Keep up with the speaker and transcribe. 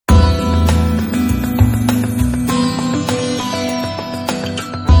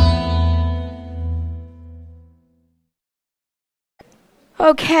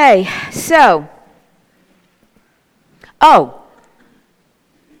Okay, so,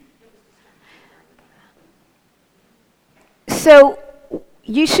 so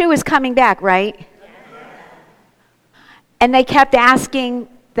Yeshua is coming back, right? And they kept asking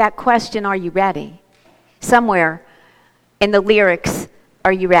that question, are you ready? Somewhere in the lyrics,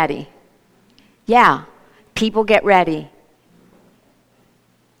 are you ready? Yeah, people get ready.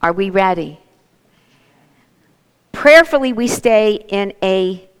 Are we ready? Prayerfully, we stay in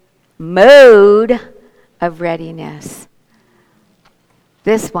a mode of readiness.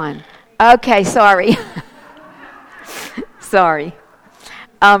 This one. Okay, sorry. Sorry.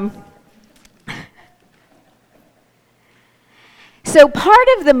 So part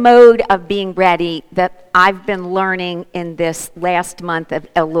of the mode of being ready that I've been learning in this last month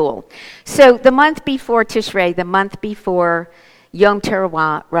of Elul. So the month before Tishrei, the month before Yom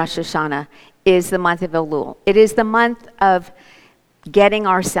Teruah, Rosh Hashanah, is the month of Elul. It is the month of getting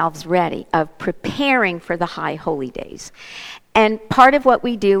ourselves ready, of preparing for the high holy days. And part of what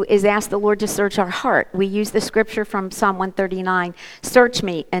we do is ask the Lord to search our heart. We use the scripture from Psalm 139, search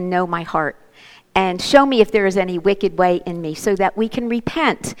me and know my heart, and show me if there is any wicked way in me, so that we can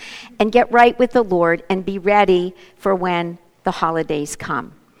repent and get right with the Lord and be ready for when the holidays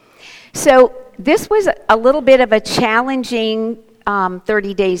come. So this was a little bit of a challenging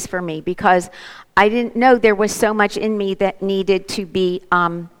 30 days for me, because I didn't know there was so much in me that needed to be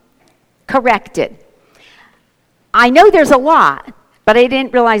corrected. I know there's a lot, but I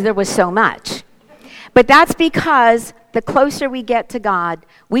didn't realize there was so much. But that's because the closer we get to God,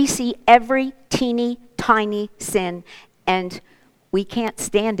 we see every teeny tiny sin, and we can't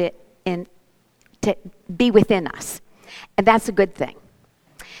stand it to be within us. And that's a good thing.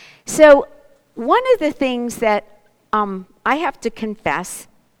 So one of the things that I have to confess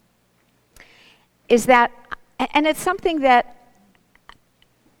is that, and it's something that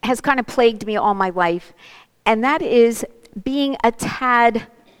has kind of plagued me all my life, and that is being a tad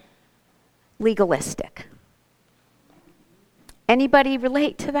legalistic. Anybody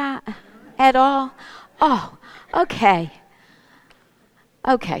relate to that at all? Oh, okay.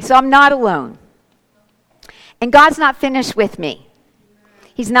 Okay, so I'm not alone. And God's not finished with me.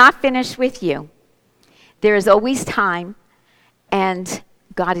 He's not finished with you. There is always time, and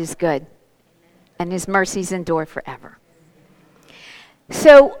God is good, and his mercies endure forever.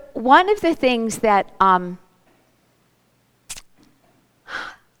 So one of the things that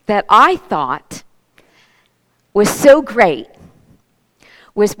that I thought was so great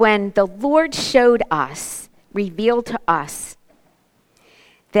was when the Lord showed us, revealed to us,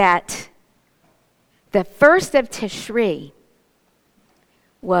 that the first of Tishri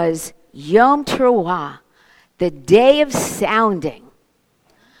was Yom Teruah, the day of sounding,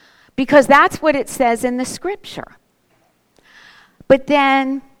 because that's what it says in the scripture. But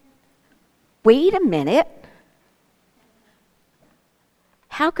then, wait a minute.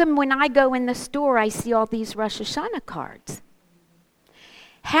 How come when I go in the store, I see all these Rosh Hashanah cards?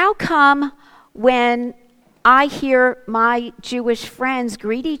 How come when I hear my Jewish friends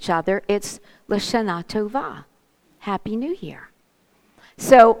greet each other, it's L'Shana Tovah, Happy New Year?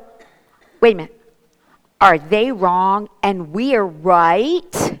 So, wait a minute. Are they wrong and we are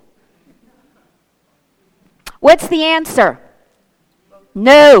right? What's the answer?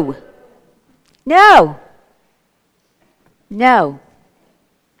 No. No. No.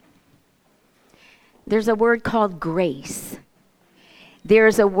 There's a word called grace.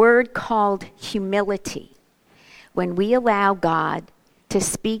 There's a word called humility. When we allow God to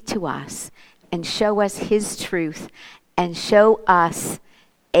speak to us and show us his truth and show us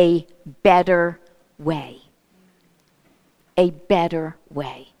a better way. A better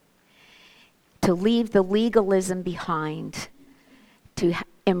way. To leave the legalism behind. To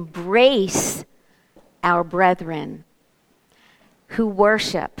embrace our brethren who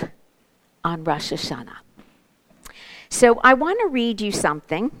worship on Rosh Hashanah. So I want to read you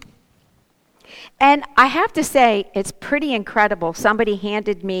something. And I have to say, it's pretty incredible. Somebody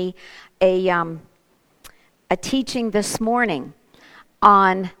handed me a teaching this morning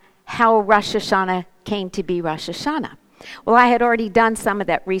on how Rosh Hashanah came to be Rosh Hashanah. Well, I had already done some of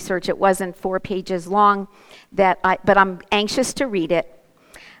that research. It wasn't 4 pages long, but I'm anxious to read it.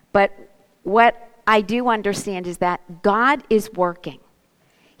 But what I do understand is that God is working.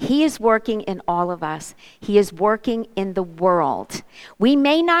 He is working in all of us. He is working in the world. We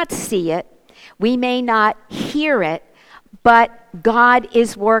may not see it. We may not hear it, but God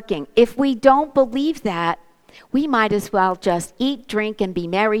is working. If we don't believe that, we might as well just eat, drink, and be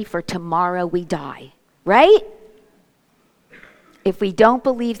merry, for tomorrow we die, right? If we don't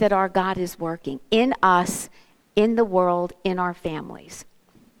believe that our God is working in us, in the world, in our families.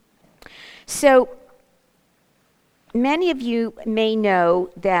 So many of you may know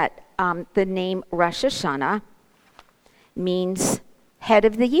that the name Rosh Hashanah means head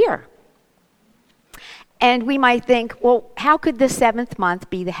of the year. And we might think, well, how could the 7th month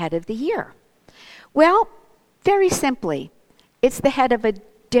be the head of the year? Well, very simply, it's the head of a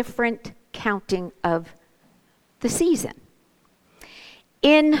different counting of the season.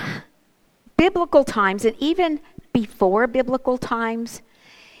 In biblical times, and even before biblical times,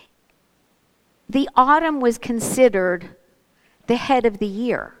 the autumn was considered the head of the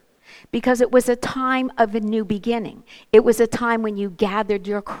year because it was a time of a new beginning. It was a time when you gathered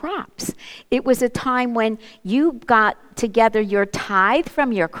your crops. It was a time when you got together your tithe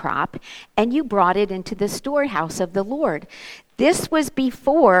from your crop and you brought it into the storehouse of the Lord. This was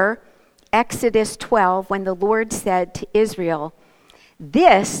before Exodus 12, when the Lord said to Israel,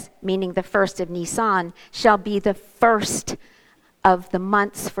 "This," meaning the first of Nisan, "shall be the first of the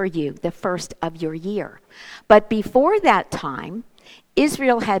months for you, the first of your year." But before that time,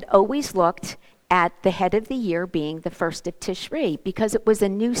 Israel had always looked at the head of the year being the first of Tishrei because it was a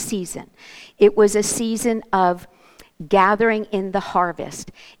new season. It was a season of gathering in the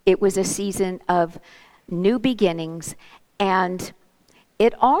harvest. It was a season of new beginnings. And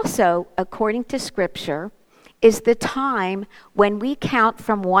it also, according to Scripture, is the time when we count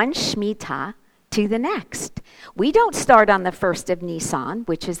from one Shemitah to the next. We don't start on the 1st of Nisan,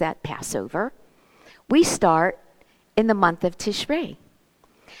 which is at Passover. We start in the month of Tishrei.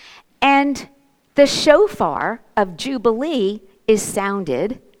 And the shofar of Jubilee is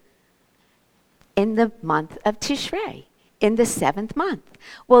sounded in the month of Tishrei, in the 7th month.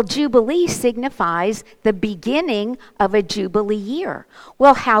 Well, Jubilee signifies the beginning of a Jubilee year.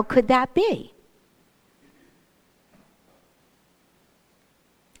 Well, how could that be?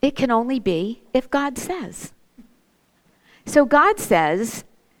 It can only be if God says. So God says,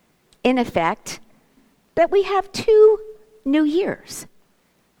 in effect, that we have 2 new years.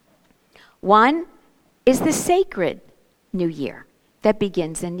 One is the sacred new year that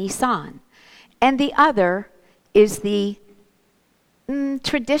begins in Nisan. And the other is the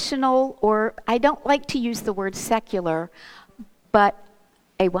traditional, or I don't like to use the word secular, but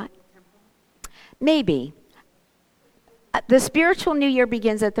a what? Maybe. The spiritual new year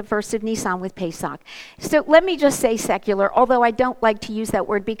begins at the 1st of Nisan with Pesach. So let me just say secular, although I don't like to use that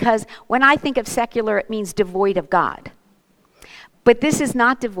word because when I think of secular, it means devoid of God. But this is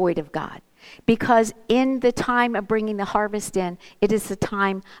not devoid of God because in the time of bringing the harvest in, it is the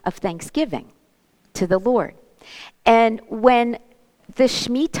time of thanksgiving to the Lord. And when the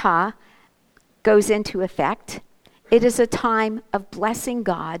Shemitah goes into effect, it is a time of blessing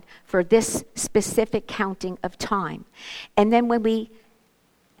God for this specific counting of time. And then when we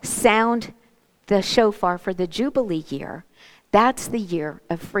sound the shofar for the Jubilee year, that's the year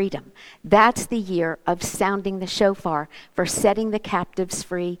of freedom. That's the year of sounding the shofar for setting the captives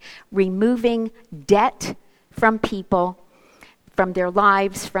free, removing debt from people, from their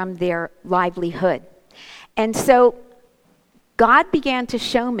lives, from their livelihood. And so God began to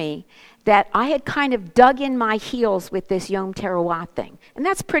show me that I had kind of dug in my heels with this Yom Teruah thing. And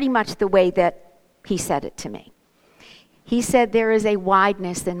that's pretty much the way that he said it to me. He said, there is a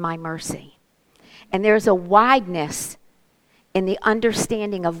wideness in my mercy. And there's a wideness in the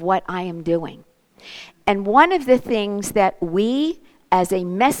understanding of what I am doing. And one of the things that we as a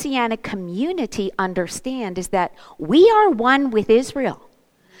messianic community understand is that we are one with Israel.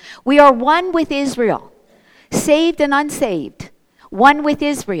 We are one with Israel, saved and unsaved, one with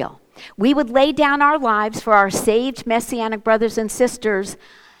Israel. We would lay down our lives for our saved messianic brothers and sisters,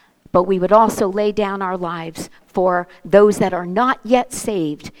 but we would also lay down our lives for those that are not yet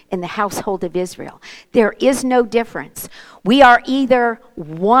saved in the household of Israel. There is no difference. We are either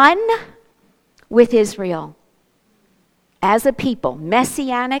one with Israel as a people,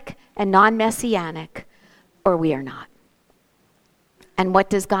 messianic and non-messianic, or we are not. And what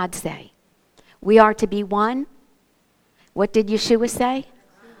does God say? We are to be one. What did Yeshua say?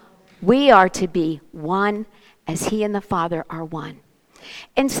 We are to be one as he and the Father are one.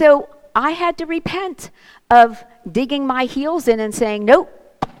 And so I had to repent of digging my heels in and saying, nope,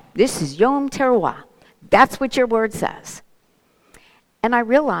 this is Yom Teruah. That's what your word says. And I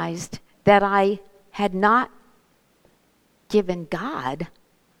realized that I had not given God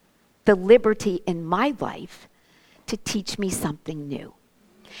the liberty in my life to teach me something new.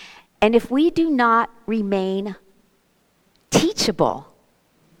 And if we do not remain teachable,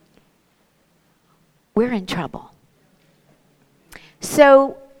 we're in trouble.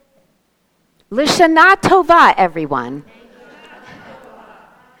 So, L'Shana Tova, everyone.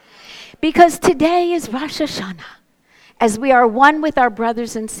 Because today is Rosh Hashanah, as we are one with our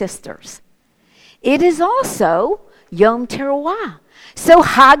brothers and sisters. It is also Yom Teruah. So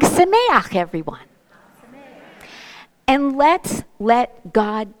Hag Sameach, everyone. And let's let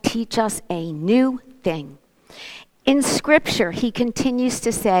God teach us a new thing. In Scripture, he continues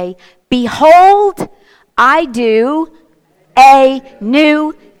to say, behold, I do a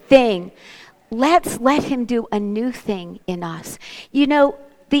new thing. Let's let him do a new thing in us. You know,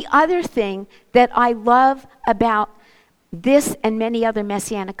 the other thing that I love about this and many other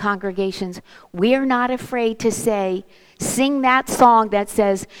Messianic congregations, we're not afraid to sing that song that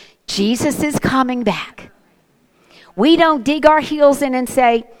says, Jesus is coming back. We don't dig our heels in and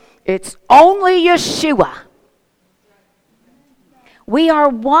say, it's only Yeshua. We are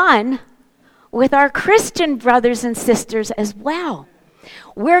one with our Christian brothers and sisters as well.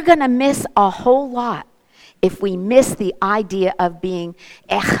 We're going to miss a whole lot if we miss the idea of being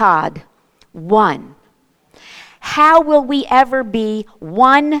echad, one. How will we ever be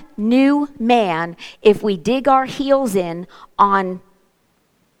one new man if we dig our heels in on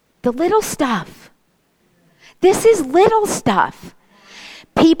the little stuff? This is little stuff.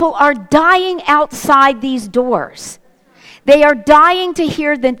 People are dying outside these doors. They are dying to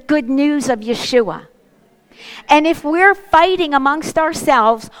hear the good news of Yeshua. And if we're fighting amongst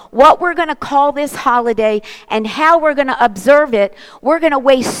ourselves what we're going to call this holiday and how we're going to observe it, we're going to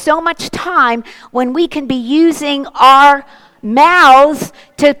waste so much time when we can be using our mouths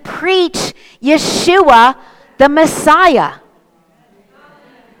to preach Yeshua, the Messiah.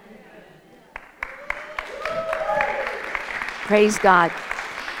 Praise God.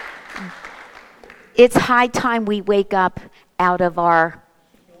 It's high time we wake up out of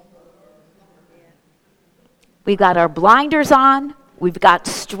we've got our blinders on. We've got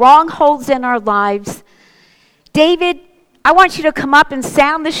strongholds in our lives. David, I want you to come up and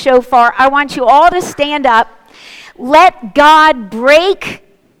sound the shofar. I want you all to stand up. Let God break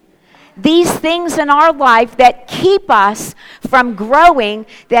these things in our life that keep us from growing,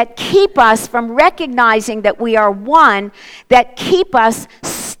 that keep us from recognizing that we are one, that keep us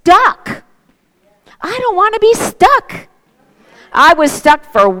stuck. I don't want to be stuck. I was stuck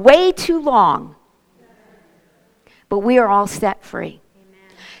for way too long. But we are all set free. Amen.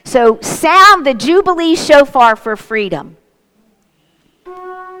 So sound the Jubilee shofar for freedom.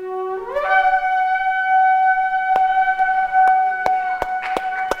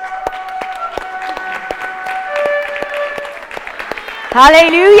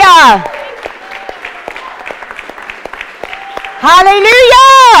 Hallelujah!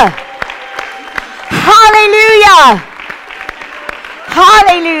 Hallelujah! Hallelujah!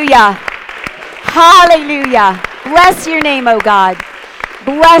 Hallelujah! Hallelujah! Bless your name, O God.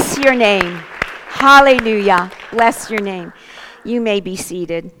 Bless your name. Hallelujah. Bless your name. You may be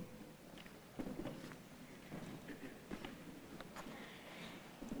seated.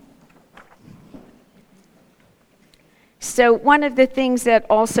 So one of the things that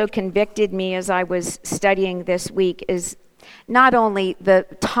also convicted me as I was studying this week is not only the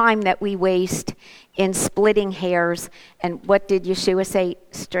time that we waste in splitting hairs, and what did Yeshua say?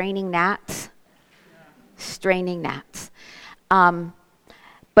 Straining gnats? Straining gnats.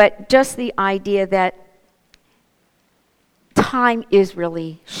 But just the idea that time is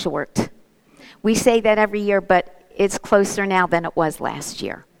really short. We say that every year, but it's closer now than it was last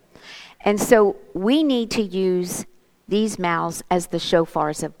year. And so we need to use these mouths as the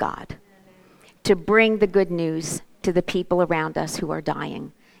shofars of God to bring the good news to the people around us who are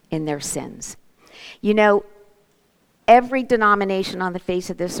dying in their sins. You know, every denomination on the face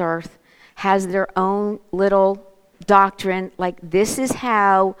of this earth has their own little doctrine, like this is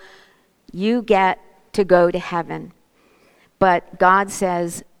how you get to go to heaven. But God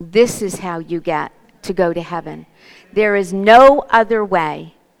says, this is how you get to go to heaven. There is no other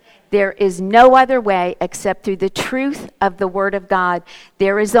way. There is no other way except through the truth of the Word of God.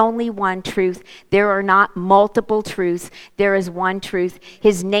 There is only one truth. There are not multiple truths. There is one truth.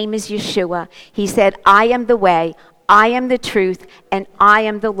 His name is Yeshua. He said, I am the way, I am the truth, and I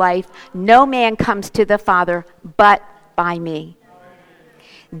am the life. No man comes to the Father but by me.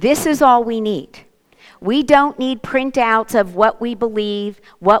 This is all we need. We don't need printouts of what we believe,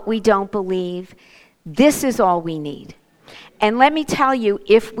 what we don't believe. This is all we need. And let me tell you,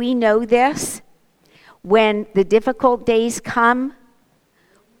 if we know this, when the difficult days come,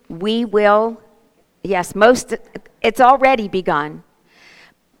 we will, yes, it's already begun,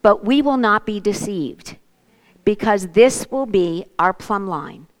 but we will not be deceived, because this will be our plumb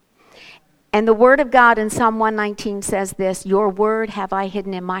line. And the Word of God in Psalm 119 says this, your word have I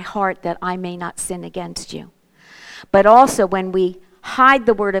hidden in my heart that I may not sin against you. But also when we hide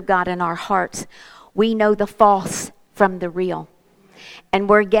the Word of God in our hearts, we know the false from the real. And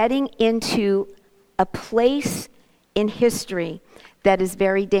we're getting into a place in history that is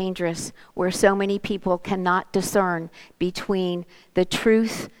very dangerous, where so many people cannot discern between the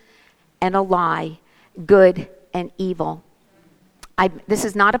truth and a lie, good and evil. This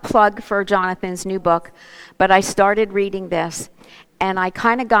is not a plug for Jonathan's new book, but I started reading this, and I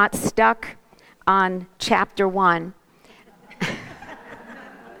kind of got stuck on chapter 1.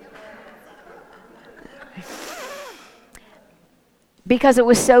 Because it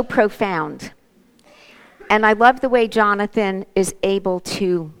was so profound. And I love the way Jonathan is able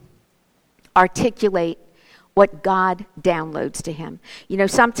to articulate what God downloads to him. You know,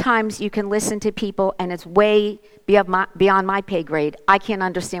 sometimes you can listen to people and it's way beyond my pay grade. I can't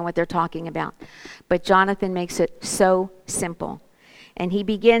understand what they're talking about. But Jonathan makes it so simple. And he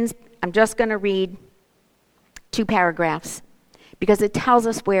begins, I'm just going to read 2 paragraphs because it tells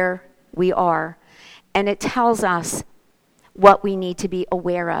us where we are, and it tells us what we need to be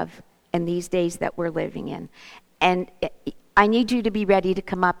aware of in these days that we're living in. And I need you to be ready to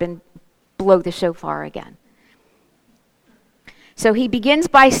come up and blow the shofar again. So he begins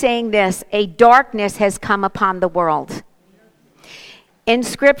by saying this: a darkness has come upon the world. In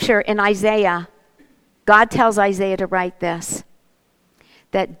Scripture, in Isaiah, God tells Isaiah to write this,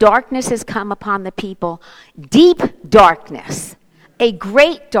 that darkness has come upon the people, deep darkness, a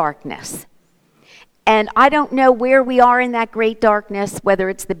great darkness. And I don't know where we are in that great darkness, whether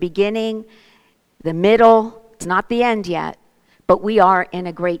it's the beginning, the middle, it's not the end yet, but we are in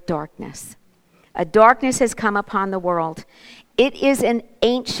a great darkness. A darkness has come upon the world. It is an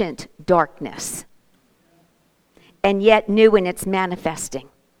ancient darkness, and yet new in its manifesting.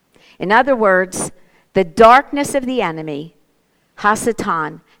 In other words, the darkness of the enemy,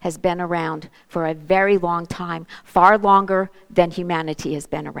 Hasatan, has been around for a very long time, far longer than humanity has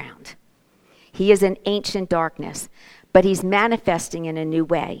been around. He is an ancient darkness, but he's manifesting in a new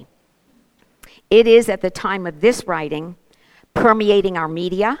way. It is, at the time of this writing, permeating our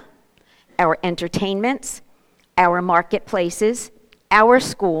media, our entertainments, our marketplaces, our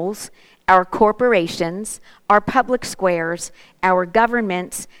schools, our corporations, our public squares, our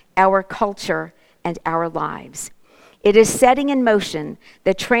governments, our culture, and our lives. It is setting in motion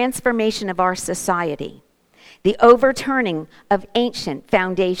the transformation of our society, the overturning of ancient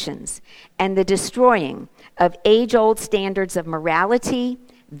foundations, and the destroying of age-old standards of morality,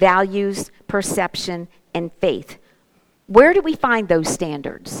 values, perception, and faith. Where do we find those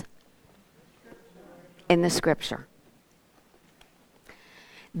standards? In the Scripture.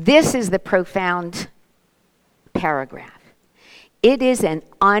 This is the profound paragraph. It is an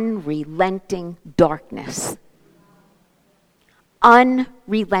unrelenting darkness.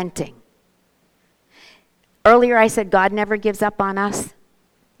 Unrelenting. Earlier I said God never gives up on us.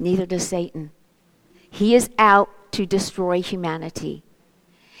 Neither does Satan. He is out to destroy humanity.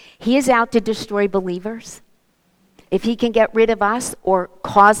 He is out to destroy believers. If he can get rid of us or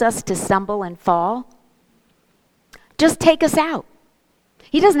cause us to stumble and fall, just take us out.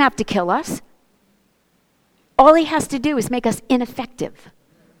 He doesn't have to kill us. All he has to do is make us ineffective.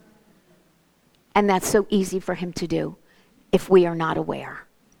 And that's so easy for him to do if we are not aware.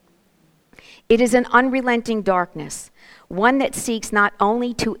 It is an unrelenting darkness, one that seeks not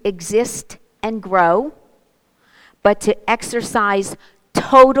only to exist and grow, but to exercise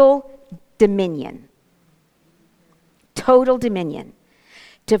total dominion. Total dominion.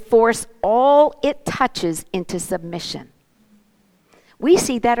 To force all it touches into submission. We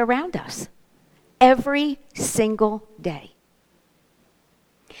see that around us every single day.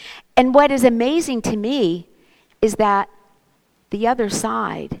 And what is amazing to me is that the other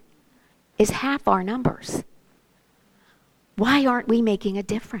side is half our numbers. Why aren't we making a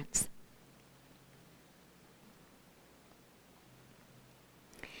difference?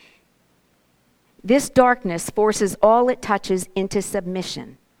 This darkness forces all it touches into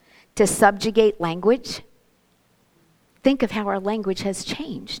submission, to subjugate language. Think of how our language has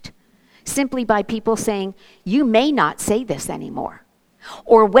changed, simply by people saying, you may not say this anymore.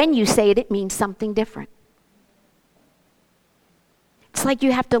 Or when you say it, it means something different. It's like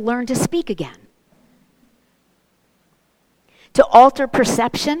you have to learn to speak again. To alter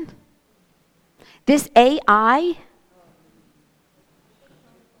perception, this AI,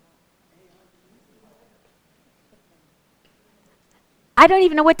 I don't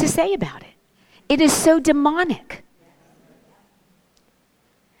even know what to say about it. It is so demonic.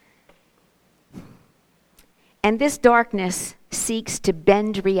 And this darkness seeks to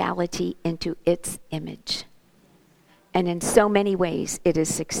bend reality into its image. And in so many ways, it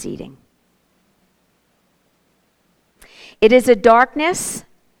is succeeding. It is a darkness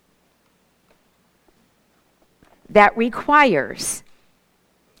that requires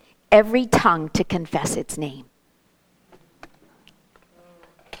every tongue to confess its name.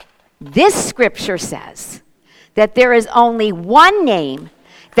 This scripture says that there is only one name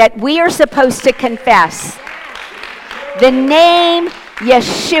that we are supposed to confess. The name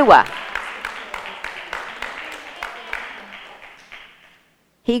Yeshua.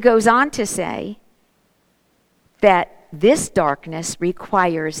 He goes on to say that this darkness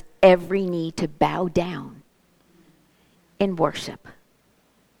requires every knee to bow down in worship.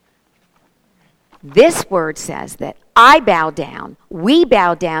 This word says that I bow down, we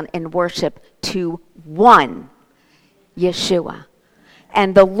bow down in worship to one Yeshua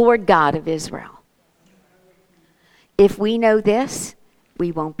and the Lord God of Israel. If we know this,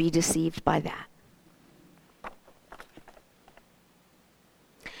 we won't be deceived by that.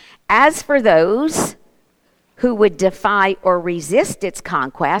 As for those who would defy or resist its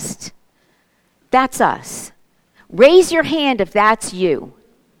conquest, that's us. Raise your hand if that's you.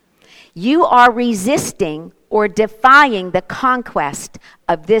 You are resisting or defying the conquest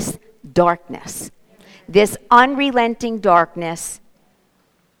of this darkness, this unrelenting darkness,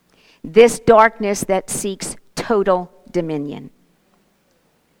 this darkness that seeks total dominion.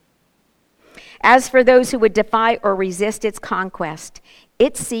 As for those who would defy or resist its conquest,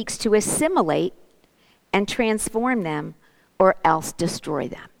 it seeks to assimilate and transform them or else destroy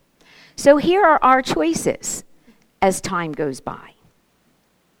them. So here are our choices as time goes by.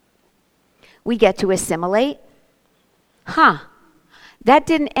 We get to assimilate. That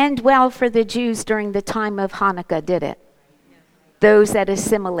didn't end well for the Jews during the time of Hanukkah, did it? Those that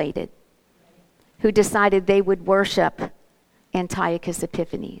assimilated, who decided they would worship Antiochus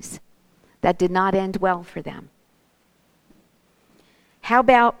Epiphanes. That did not end well for them. How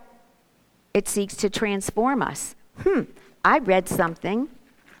about it seeks to transform us? I read something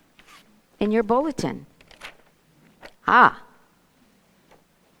in your bulletin.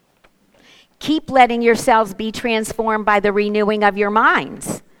 Keep letting yourselves be transformed by the renewing of your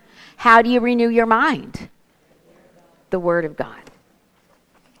minds. How do you renew your mind? The Word of God.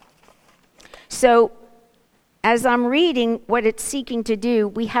 So, as I'm reading what it's seeking to do,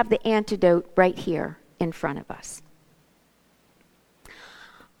 we have the antidote right here in front of us.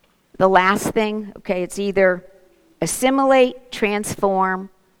 The last thing, it's either assimilate, transform,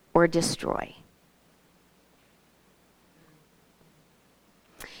 or destroy.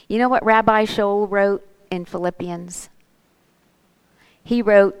 You know what Rabbi Shaul wrote in Philippians? He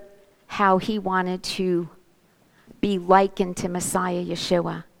wrote how he wanted to be likened to Messiah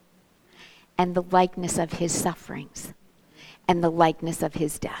Yeshua and the likeness of his sufferings and the likeness of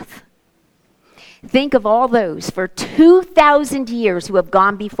his death. Think of all those for 2,000 years who have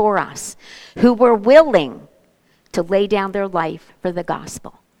gone before us, who were willing to lay down their life for the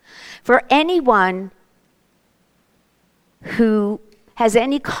gospel. For anyone who has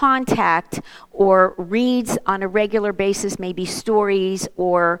any contact or reads on a regular basis, maybe stories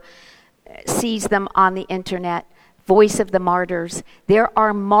or sees them on the internet, Voice of the Martyrs, there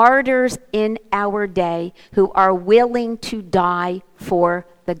are martyrs in our day who are willing to die for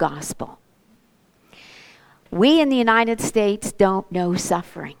the gospel. We in the United States don't know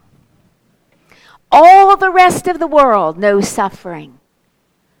suffering. All the rest of the world knows suffering,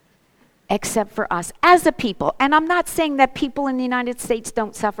 except for us as a people. And I'm not saying that people in the United States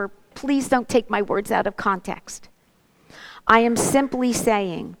don't suffer. Please don't take my words out of context. I am simply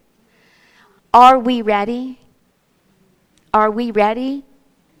saying, are we ready? Are we ready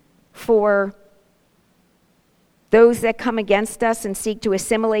for those that come against us and seek to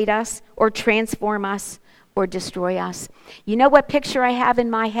assimilate us or transform us or destroy us? You know what picture I have in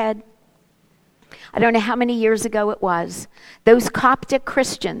my head? I don't know how many years ago it was. Those Coptic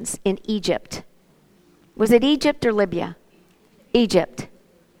Christians in Egypt. Was it Egypt or Libya? Egypt.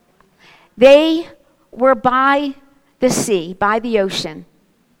 They were by the sea, by the ocean.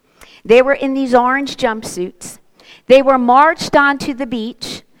 They were in these orange jumpsuits. They were marched onto the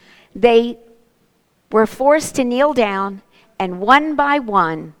beach. They were forced to kneel down, and one by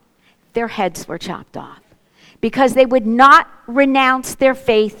one, their heads were chopped off because they would not renounce their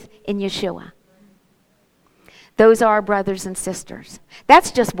faith in Yeshua. Those are our brothers and sisters.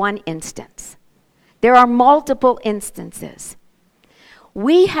 That's just one instance. There are multiple instances.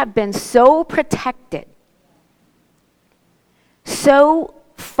 We have been so protected, so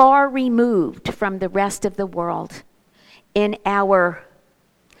far removed from the rest of the world in our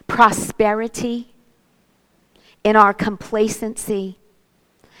prosperity, in our complacency,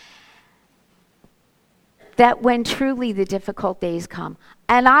 that when truly the difficult days come,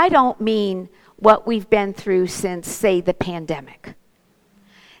 and I don't mean what we've been through since, say, the pandemic.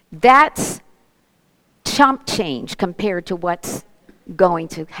 That's chump change compared to what's going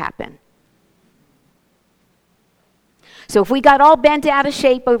to happen. So if we got all bent out of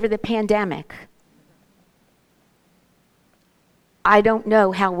shape over the pandemic, I don't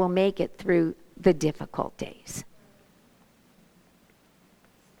know how we'll make it through the difficult days.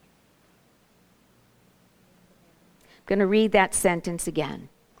 I'm going to read that sentence again.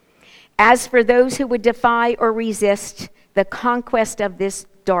 As for those who would defy or resist the conquest of this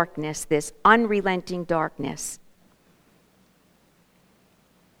darkness, this unrelenting darkness,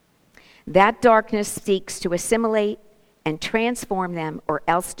 that darkness seeks to assimilate and transform them or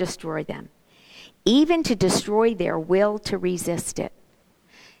else destroy them, even to destroy their will to resist it.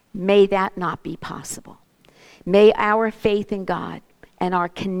 May that not be possible. May our faith in God and our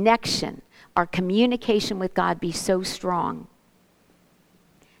connection, our communication with God be so strong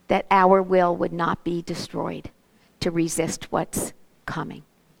that our will would not be destroyed to resist what's coming.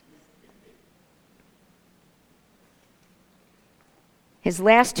 His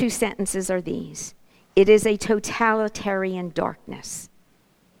last two sentences are these. It is a totalitarian darkness.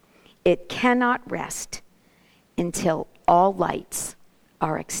 It cannot rest until all lights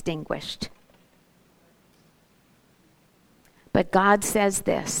are extinguished. But God says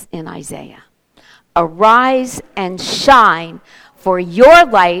this in Isaiah, arise and shine, for your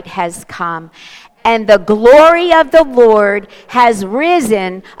light has come, and the glory of the Lord has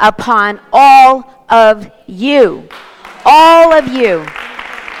risen upon all of you. All of you.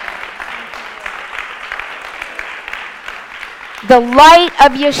 The light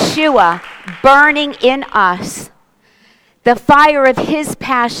of Yeshua burning in us, the fire of his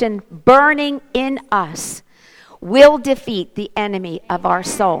passion burning in us, will defeat the enemy of our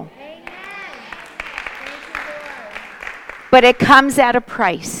soul. But it comes at a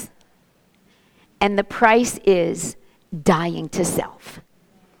price, and the price is dying to self.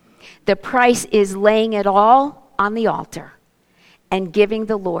 The price is laying it all on the altar and giving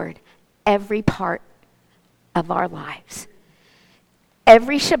the Lord every part of our lives.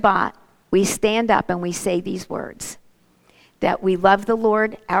 Every Shabbat, we stand up and we say these words, that we love the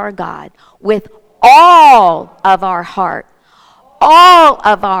Lord our God with all of our heart, all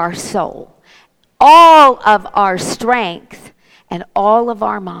of our soul, all of our strength, and all of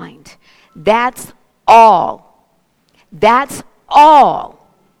our mind. That's all. That's all.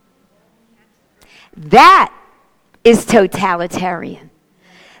 That is totalitarian.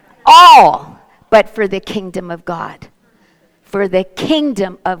 All, but for the kingdom of God. For the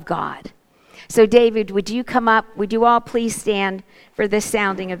kingdom of God. So David, would you come up? Would you all please stand for the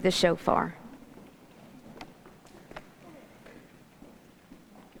sounding of the shofar?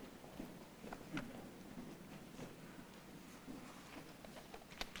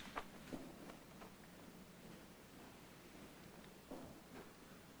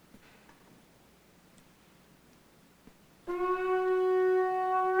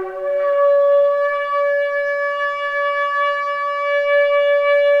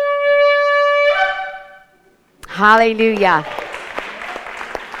 Hallelujah.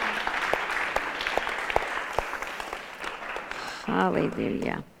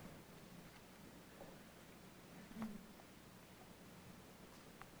 Hallelujah.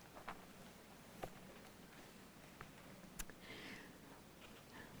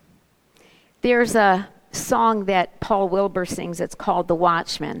 There's a song that Paul Wilbur sings. It's called The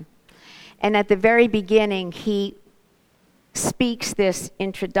Watchman. And at the very beginning, he speaks this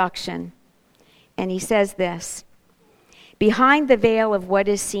introduction. And he says this, behind the veil of what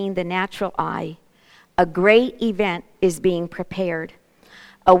is seen the natural eye, a great event is being prepared.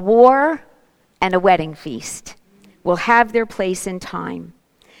 A war and a wedding feast will have their place in time.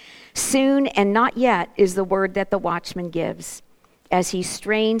 Soon and not yet is the word that the watchman gives as he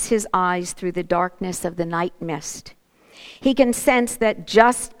strains his eyes through the darkness of the night mist. He can sense that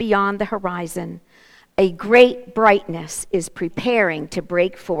just beyond the horizon, a great brightness is preparing to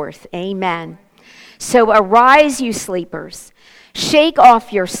break forth. Amen. So arise, you sleepers, shake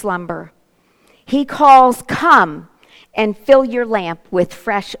off your slumber. He calls, come and fill your lamp with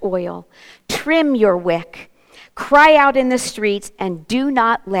fresh oil. Trim your wick. Cry out in the streets and do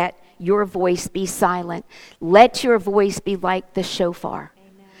not let your voice be silent. Let your voice be like the shofar.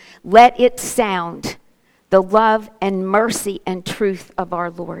 Amen. Let it sound the love and mercy and truth of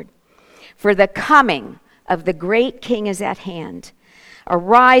our Lord. For the coming of the great King is at hand.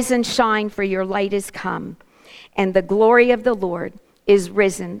 Arise and shine, for your light is come, and the glory of the Lord is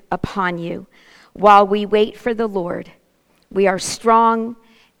risen upon you. While we wait for the Lord, we are strong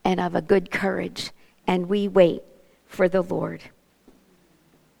and of a good courage, and we wait for the Lord.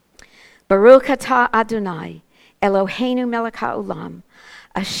 Baruch atah Adonai, Eloheinu melech haolam,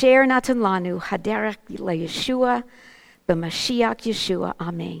 asher natan lanu haderech leYeshua b'Mashiach Yeshua.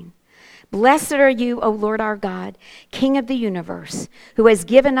 Amen. Blessed are you, O Lord our God, King of the universe, who has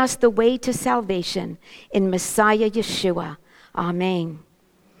given us the way to salvation in Messiah Yeshua. Amen.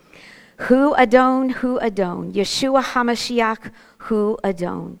 Hu Adon, Yeshua HaMashiach, Hu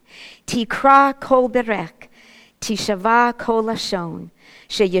Adon. Tikra kol berek, tishava kol lashon,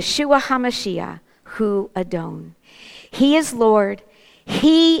 she Yeshua HaMashiach, Hu Adon. He is Lord,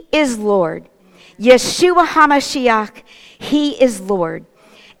 He is Lord. Yeshua HaMashiach, He is Lord.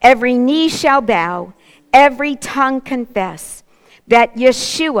 Every knee shall bow, every tongue confess that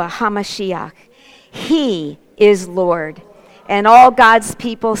Yeshua HaMashiach, He is Lord. And all God's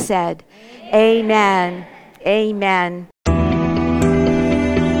people said, Amen. Amen.